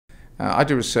I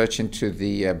do research into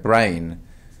the brain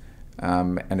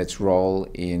and its role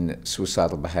in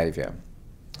suicidal behaviour.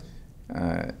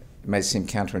 It may seem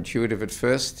counterintuitive at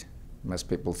first. Most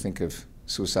people think of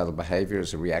suicidal behaviour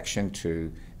as a reaction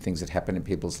to things that happen in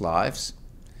people's lives.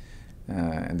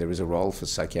 And there is a role for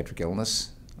psychiatric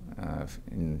illness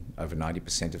in over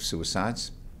 90% of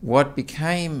suicides. What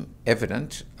became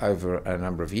evident over a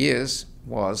number of years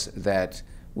was that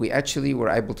we actually were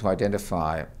able to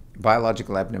identify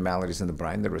biological abnormalities in the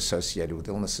brain that are associated with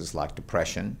illnesses like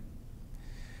depression.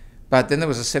 But then there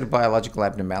was a set of biological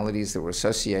abnormalities that were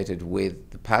associated with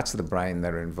the parts of the brain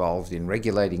that are involved in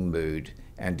regulating mood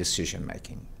and decision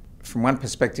making. From one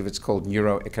perspective, it's called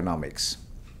neuroeconomics.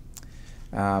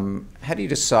 How do you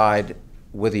decide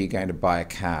whether you're going to buy a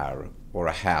car or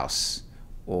a house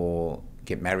or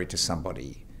get married to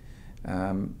somebody?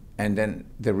 And then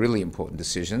the really important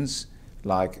decisions,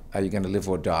 like are you going to live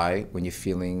or die when you're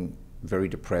feeling very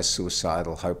depressed,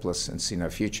 suicidal, hopeless, and see no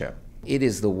future? It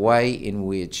is the way in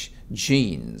which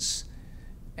genes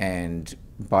and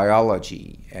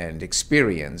biology and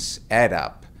experience add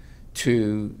up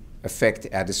to affect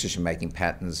our decision-making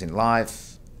patterns in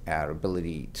life, our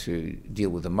ability to deal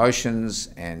with emotions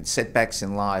and setbacks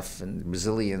in life and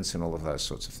resilience and all of those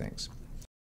sorts of things.